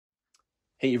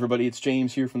Hey everybody, it's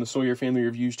James here from the Sawyer Family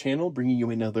Reviews channel, bringing you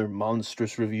another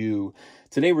monstrous review.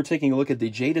 Today we're taking a look at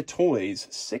the Jada Toys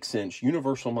 6-inch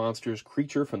Universal Monsters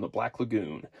creature from the Black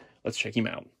Lagoon. Let's check him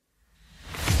out.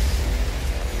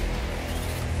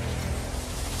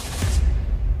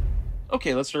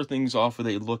 Okay, let's start things off with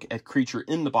a look at creature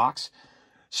in the box.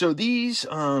 So these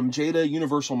Jada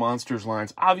Universal Monsters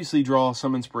lines obviously draw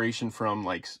some inspiration from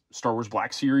like Star Wars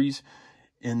Black Series,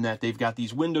 in that they've got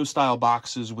these window style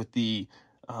boxes with the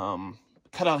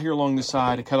cut out here along the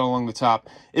side and cut out along the top.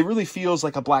 It really feels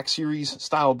like a Black Series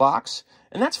style box,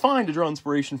 and that's fine to draw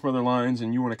inspiration from other lines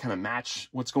and you want to kind of match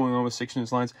what's going on with 6-inch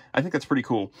lines. I think that's pretty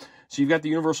cool. So you've got the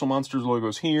Universal Monsters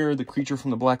logos here, the creature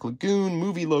from the Black Lagoon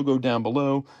movie logo down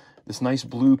below, this nice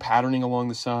blue patterning along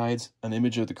the sides, an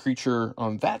image of the creature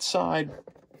on that side,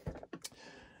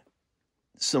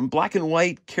 some black and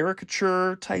white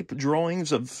caricature type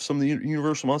drawings of some of the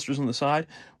Universal Monsters on the side.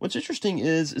 What's interesting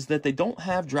is that they don't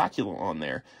have Dracula on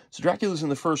there. So Dracula's in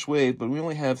the first wave, but we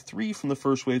only have 3 from the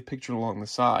first wave pictured along the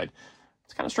side.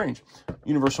 It's kind of strange.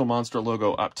 Universal Monster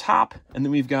logo up top, and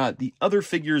then we've got the other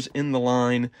figures in the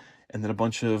line, and then a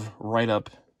bunch of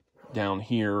write-up down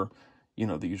here. You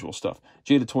know, the usual stuff.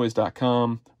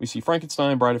 JadaToys.com. We see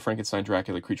Frankenstein, Bride of Frankenstein,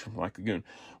 Dracula, Creature from Black Lagoon.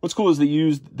 What's cool is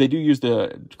they do use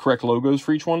the correct logos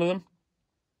for each one of them,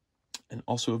 and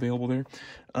also available there.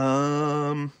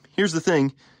 Here's the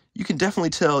thing: you can definitely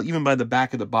tell, even by the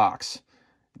back of the box,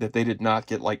 that they did not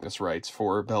get likeness rights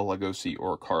for Bela Lugosi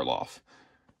or Karloff.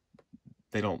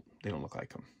 They don't look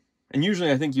like them. And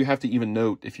usually, I think you have to even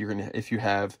note if you're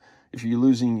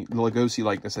losing the Lugosi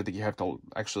likeness. I think you have to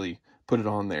actually put it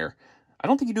on there. I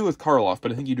don't think you do with Karloff,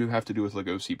 but I think you do have to do with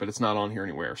Lugosi, but it's not on here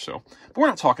anywhere. So, but we're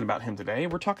not talking about him today.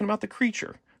 We're talking about the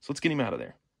creature. So let's get him out of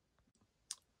there.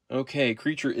 Okay,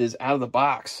 creature is out of the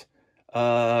box.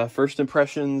 First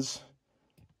impressions,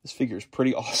 this figure is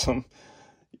pretty awesome.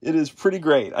 It is pretty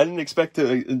great. I didn't expect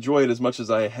to enjoy it as much as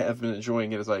I have been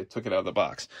enjoying it as I took it out of the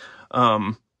box.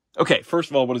 Okay, first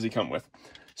of all, what does he come with?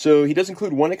 So he does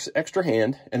include one extra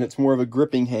hand, and it's more of a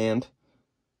gripping hand.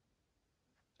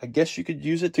 I guess you could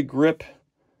use it to grip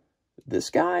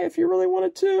this guy if you really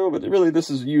wanted to, but really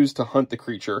this is used to hunt the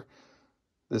creature,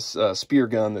 this spear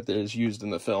gun that is used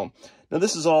in the film. Now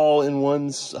this is all in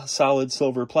one solid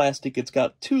silver plastic. It's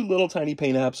got 2 little tiny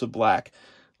paint apps of black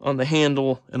on the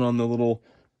handle and on the little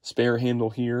spare handle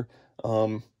here.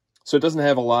 So it doesn't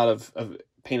have a lot of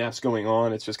paint apps going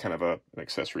on. It's just kind of an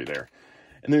accessory there.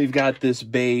 And then we've got this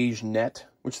beige net,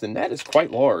 which the net is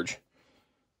quite large.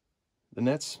 The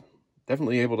net's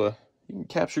definitely able to, you can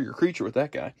capture your creature with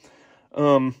that guy.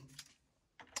 Let me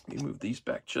move these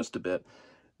back just a bit.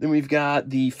 Then we've got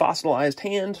the fossilized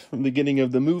hand from the beginning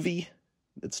of the movie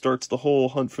that starts the whole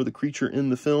hunt for the creature in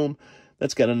the film.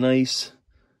 That's got a nice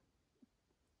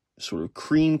sort of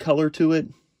cream color to it.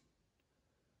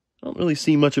 I don't really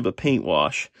see much of a paint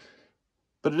wash,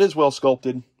 but it is well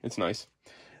sculpted. It's nice.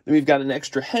 Then we've got an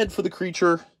extra head for the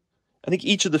creature. I think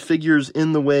each of the figures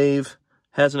in the wave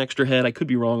has an extra head. I could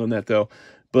be wrong on that, though.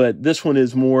 But this one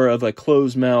is more of a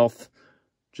closed mouth,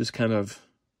 just kind of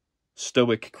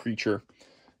stoic creature,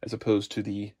 as opposed to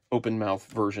the open mouth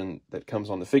version that comes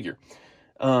on the figure.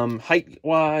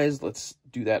 Height-wise, let's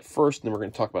do that first, and then we're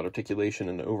going to talk about articulation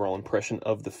and the overall impression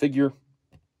of the figure.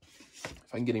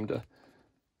 If I can get him to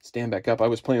stand back up. I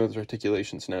was playing with his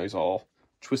articulation, so now he's all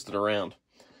twisted around.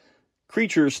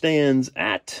 Creature stands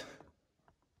at...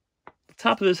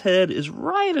 top of his head is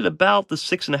right at about the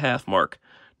 6.5 mark,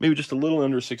 maybe just a little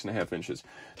under 6.5 inches.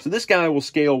 So this guy will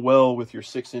scale well with your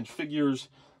 6-inch figures.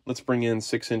 Let's bring in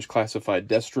 6-inch classified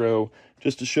Destro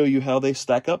just to show you how they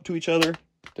stack up to each other.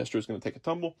 Destro's going to take a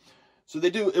tumble. So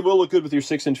they do, it will look good with your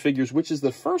 6-inch figures, which is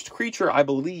the first creature, I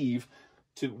believe,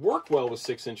 to work well with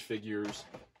 6-inch figures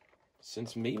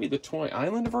since maybe the Toy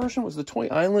Island version. Was the Toy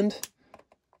Island?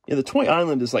 Yeah, the Toy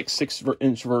Island is like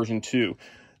 6-inch version 2.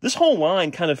 This whole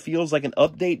line kind of feels like an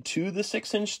update to the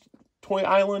 6-inch Toy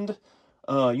Island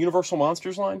Universal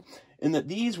Monsters line, in that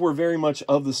these were very much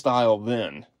of the style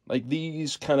then. Like,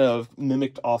 these kind of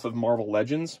mimicked off of Marvel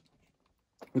Legends,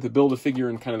 with the Build-A-Figure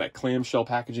and kind of that clamshell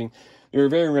packaging. They were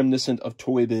very reminiscent of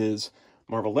Toy Biz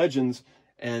Marvel Legends,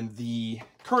 and the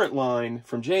current line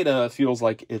from Jada feels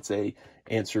like it's a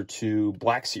answer to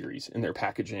Black Series in their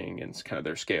packaging and kind of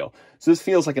their scale. So this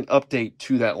feels like an update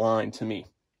to that line to me.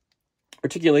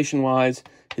 Articulation-wise,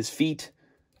 his feet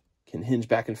can hinge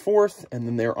back and forth, and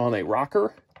then they're on a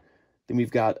rocker. Then we've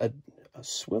got a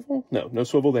swivel. No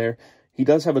swivel there. He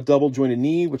does have a double-jointed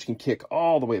knee, which can kick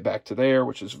all the way back to there,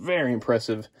 which is very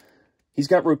impressive. He's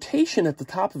got rotation at the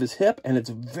top of his hip, and it's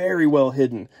very well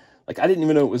hidden. Like, I didn't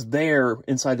even know it was there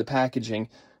inside the packaging,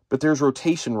 but there's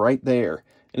rotation right there.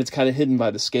 and it's kind of hidden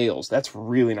by the scales. That's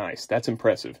really nice. That's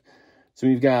impressive. So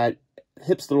we've got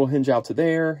hips that'll hinge out to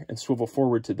there and swivel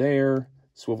forward to there,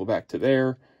 swivel back to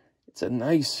there. It's a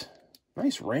nice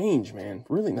range, man.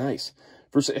 Really nice.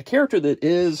 For a character that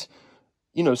is,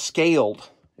 you know, scaled,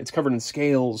 it's covered in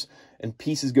scales and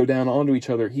pieces go down onto each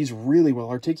other, he's really well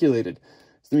articulated.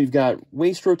 So then we've got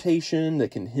waist rotation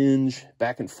that can hinge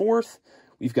back and forth.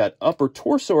 We've got upper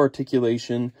torso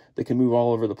articulation that can move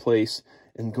all over the place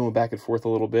and going back and forth a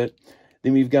little bit.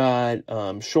 Then we've got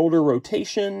shoulder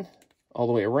rotation all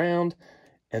the way around,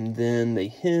 and then they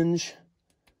hinge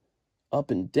up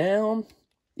and down.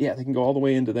 Yeah, they can go all the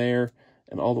way into there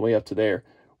and all the way up to there.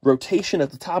 Rotation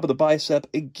at the top of the bicep,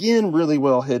 again, really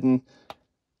well hidden.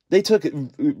 They took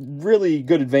really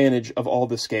good advantage of all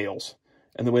the scales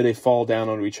and the way they fall down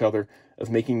onto each other, of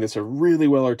making this a really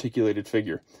well articulated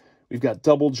figure. We've got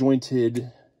double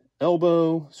jointed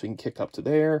elbow, so you can kick up to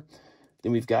there.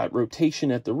 Then we've got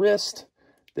rotation at the wrist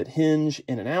that hinge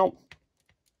in and out.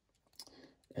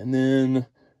 And then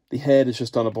the head is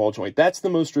just on a ball joint. That's the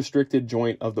most restricted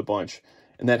joint of the bunch.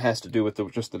 And that has to do with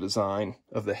just the design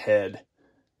of the head.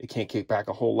 It can't kick back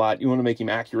a whole lot. You want to make him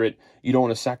accurate. You don't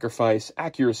want to sacrifice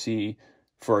accuracy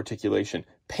for articulation.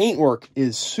 Paintwork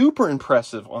is super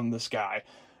impressive on this guy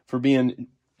for being,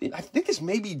 I think this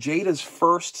may be Jada's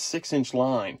first 6-inch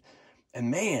line. And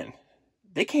man,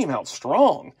 they came out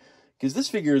strong, because this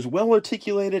figure is well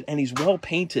articulated and he's well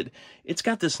painted. It's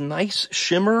got this nice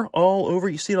shimmer all over.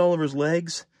 You see it all over his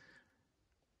legs.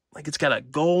 Like it's got a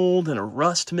gold and a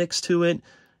rust mix to it.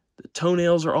 The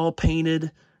toenails are all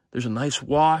painted. There's a nice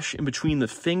wash in between the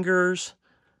fingers.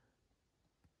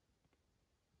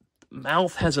 The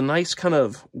mouth has a nice kind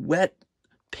of wet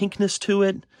pinkness to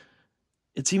it.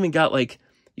 It's even got like,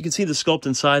 you can see the sculpt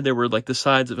inside there were like the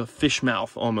sides of a fish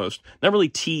mouth almost. Not really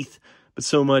teeth, but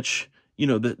so much, you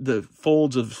know, the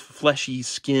folds of fleshy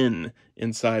skin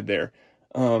inside there.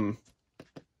 Man,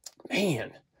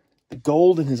 the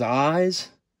gold in his eyes.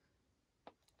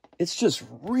 It's just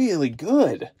really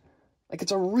good. Like,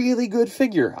 it's a really good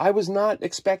figure. I was not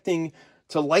expecting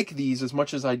to like these as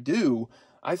much as I do.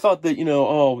 I thought that,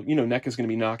 NECA's going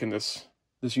to be knocking this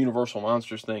Universal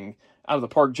Monsters thing out of the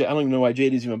park. I don't even know why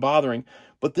Jada's even bothering.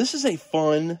 But this is a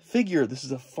fun figure. This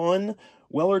is a fun,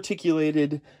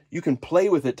 well-articulated, you can play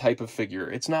with it type of figure.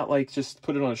 It's not like just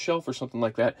put it on a shelf or something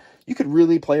like that. You could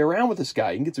really play around with this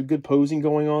guy. You can get some good posing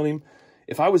going on him.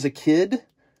 If I was a kid,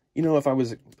 if I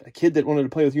was a kid that wanted to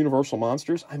play with Universal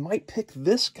Monsters, I might pick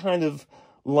this kind of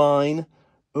line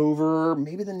over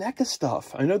maybe the NECA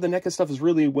stuff. I know the NECA stuff is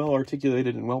really well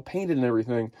articulated and well painted and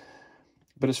everything.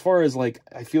 But as far as, like,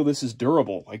 I feel this is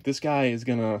durable. Like, this guy is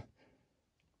going to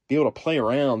be able to play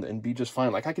around and be just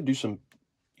fine. Like, I could do some,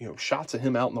 shots of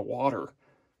him out in the water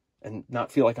and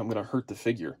not feel like I'm going to hurt the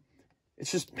figure.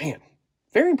 It's just, man,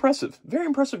 very impressive. Very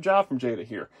impressive job from Jada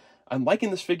here. I'm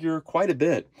liking this figure quite a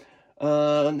bit.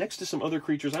 Next to some other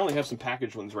creatures, I only have some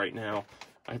packaged ones right now.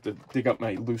 I have to dig up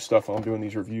my loose stuff while I'm doing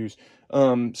these reviews.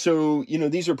 So,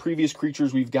 these are previous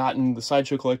creatures we've gotten. The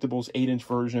Sideshow Collectibles 8-inch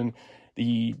version.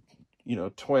 The,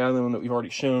 Toy Island one that we've already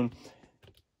shown.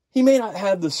 He may not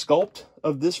have the sculpt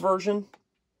of this version,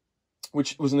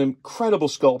 which was an incredible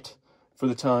sculpt for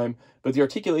the time, but the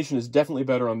articulation is definitely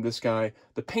better on this guy.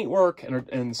 The paintwork and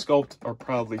the sculpt are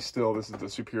probably still, this is the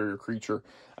superior creature.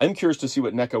 I'm curious to see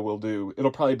what NECA will do.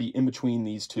 It'll probably be in between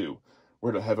these two, where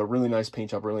it'll have a really nice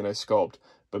paint job, really nice sculpt,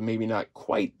 but maybe not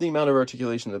quite the amount of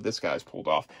articulation that this guy's pulled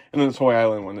off. And then the Toy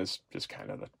Island one is just kind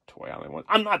of the Toy Island one.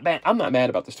 I'm not mad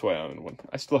about this Toy Island one.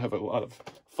 I still have a lot of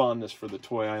fondness for the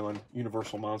Toy Island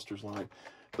Universal Monsters line.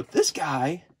 But this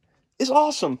guy is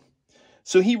awesome.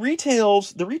 So the retail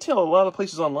a lot of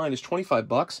places online is 25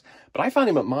 bucks, but I found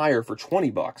him at Meijer for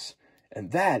 20 bucks.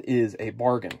 And that is a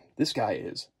bargain. This guy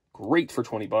is great for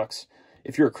 20 bucks.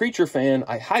 If you're a creature fan,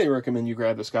 I highly recommend you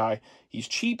grab this guy. He's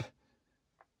cheap.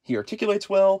 He articulates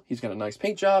well. He's got a nice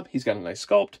paint job. He's got a nice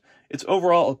sculpt. It's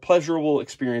overall a pleasurable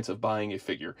experience of buying a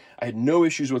figure. I had no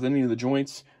issues with any of the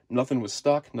joints. Nothing was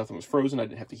stuck. Nothing was frozen. I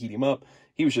didn't have to heat him up.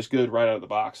 He was just good right out of the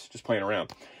box, just playing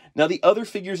around. Now, the other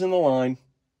figures in the line,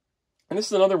 and this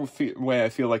is another way I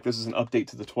feel like this is an update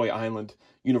to the Toy Island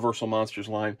Universal Monsters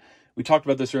line. We talked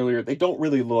about this earlier. They don't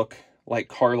really look like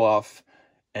Karloff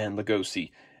and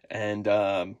Lugosi. And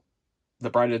the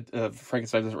Bride of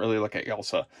Frankenstein doesn't really look like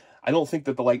Elsa. I don't think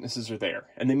that the likenesses are there.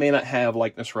 And they may not have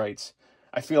likeness rights.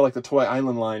 I feel like the Toy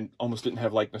Island line almost didn't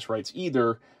have likeness rights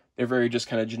either. They're very just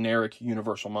kind of generic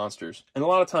Universal Monsters. And a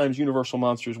lot of times Universal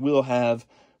Monsters will have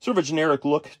sort of a generic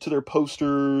look to their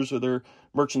posters or their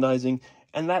merchandising.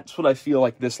 And that's what I feel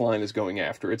like this line is going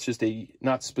after. It's just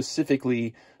not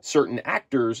specifically certain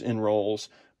actors in roles,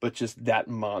 but just that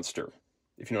monster.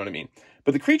 if you know what I mean.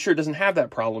 But the creature doesn't have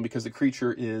that problem because the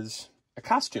creature is a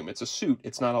costume. It's a suit.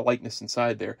 It's not a likeness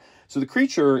inside there. So the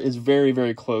creature is very,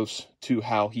 very close to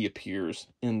how he appears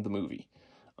in the movie.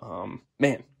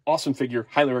 Man, awesome figure.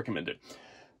 Highly recommend it.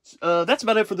 That's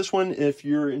about it for this one. If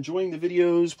you're enjoying the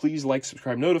videos, please like,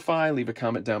 subscribe, notify, leave a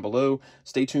comment down below.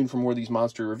 Stay tuned for more of these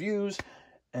monster reviews,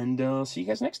 and see you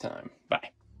guys next time.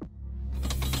 Bye.